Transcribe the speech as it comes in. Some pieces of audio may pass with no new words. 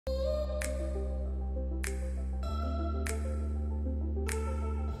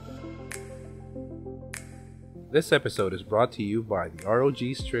This episode is brought to you by the ROG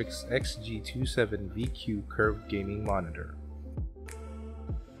STRIX XG27VQ curved gaming monitor.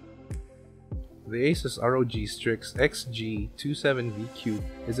 The Asus ROG STRIX XG27VQ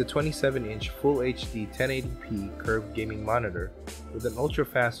is a 27-inch Full HD 1080p curved gaming monitor with an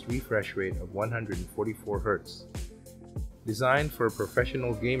ultra-fast refresh rate of 144 Hz. Designed for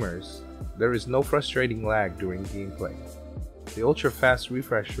professional gamers, there is no frustrating lag during gameplay. The ultra-fast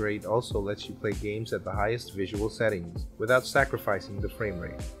refresh rate also lets you play games at the highest visual settings without sacrificing the frame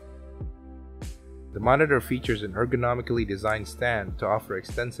rate. The monitor features an ergonomically designed stand to offer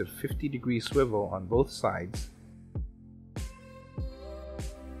extensive 50-degree swivel on both sides,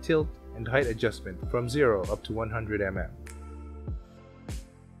 tilt and height adjustment from 0 up to 100 mm.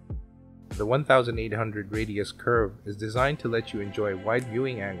 The 1800 radius curve is designed to let you enjoy wide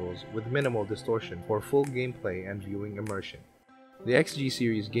viewing angles with minimal distortion for full gameplay and viewing immersion. The XG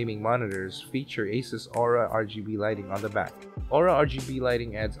series gaming monitors feature Asus Aura RGB lighting on the back. Aura RGB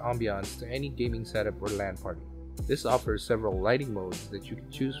lighting adds ambiance to any gaming setup or LAN party. This offers several lighting modes that you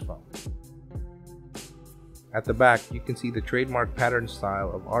can choose from. At the back, you can see the trademark pattern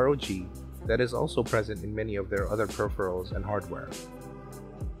style of ROG that is also present in many of their other peripherals and hardware.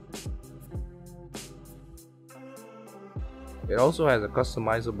 It also has a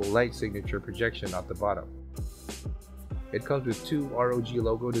customizable light signature projection at the bottom. It comes with two ROG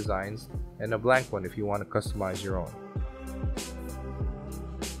logo designs and a blank one if you want to customize your own.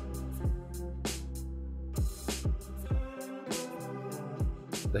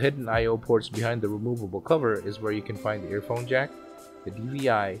 The hidden I/O ports behind the removable cover is where you can find the earphone jack, the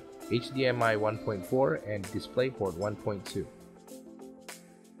DVI, HDMI 1.4 and DisplayPort 1.2.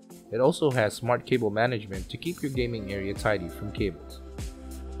 It also has smart cable management to keep your gaming area tidy from cables.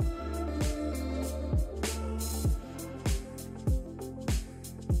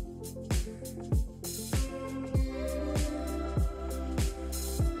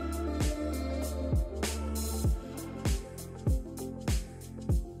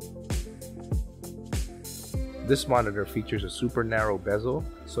 This monitor features a super narrow bezel,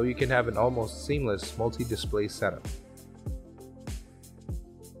 so you can have an almost seamless multi-display setup.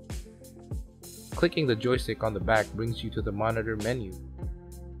 Clicking the joystick on the back brings you to the monitor menu.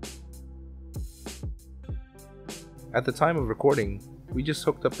 At the time of recording, we just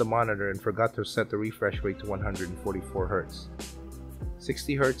hooked up the monitor and forgot to set the refresh rate to 144 Hz.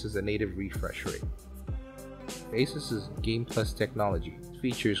 60 Hz is a native refresh rate. Asus's Game Plus technology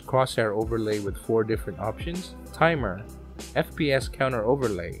features crosshair overlay with 4 different options, timer, FPS counter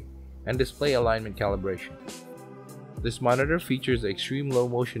overlay, and display alignment calibration. This monitor features extreme low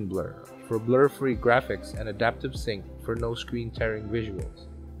motion blur for blur-free graphics and adaptive sync for no screen tearing visuals.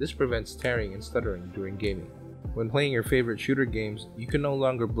 This prevents tearing and stuttering during gaming. When playing your favorite shooter games, you can no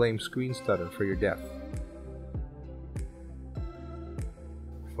longer blame screen stutter for your death.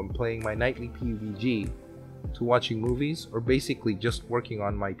 From playing my nightly PUBG to watching movies or basically just working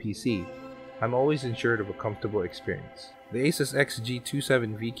on my PC, I'm always ensured of a comfortable experience. The Asus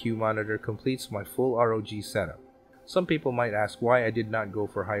XG27VQ monitor completes my full ROG setup. Some people might ask why I did not go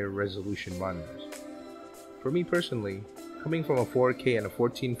for higher resolution monitors. For me personally, coming from a 4K and a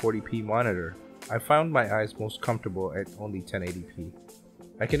 1440p monitor, I found my eyes most comfortable at only 1080p.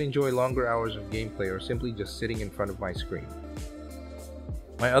 I can enjoy longer hours of gameplay or simply just sitting in front of my screen.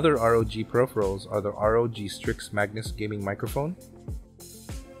 My other ROG peripherals are the ROG STRIX Magnus gaming microphone,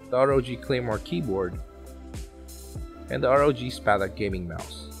 the ROG Claymore keyboard, and the ROG Spada gaming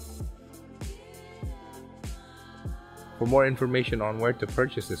mouse. For more information on where to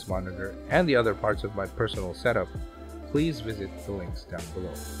purchase this monitor and the other parts of my personal setup, please visit the links down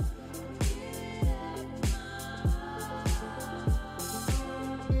below.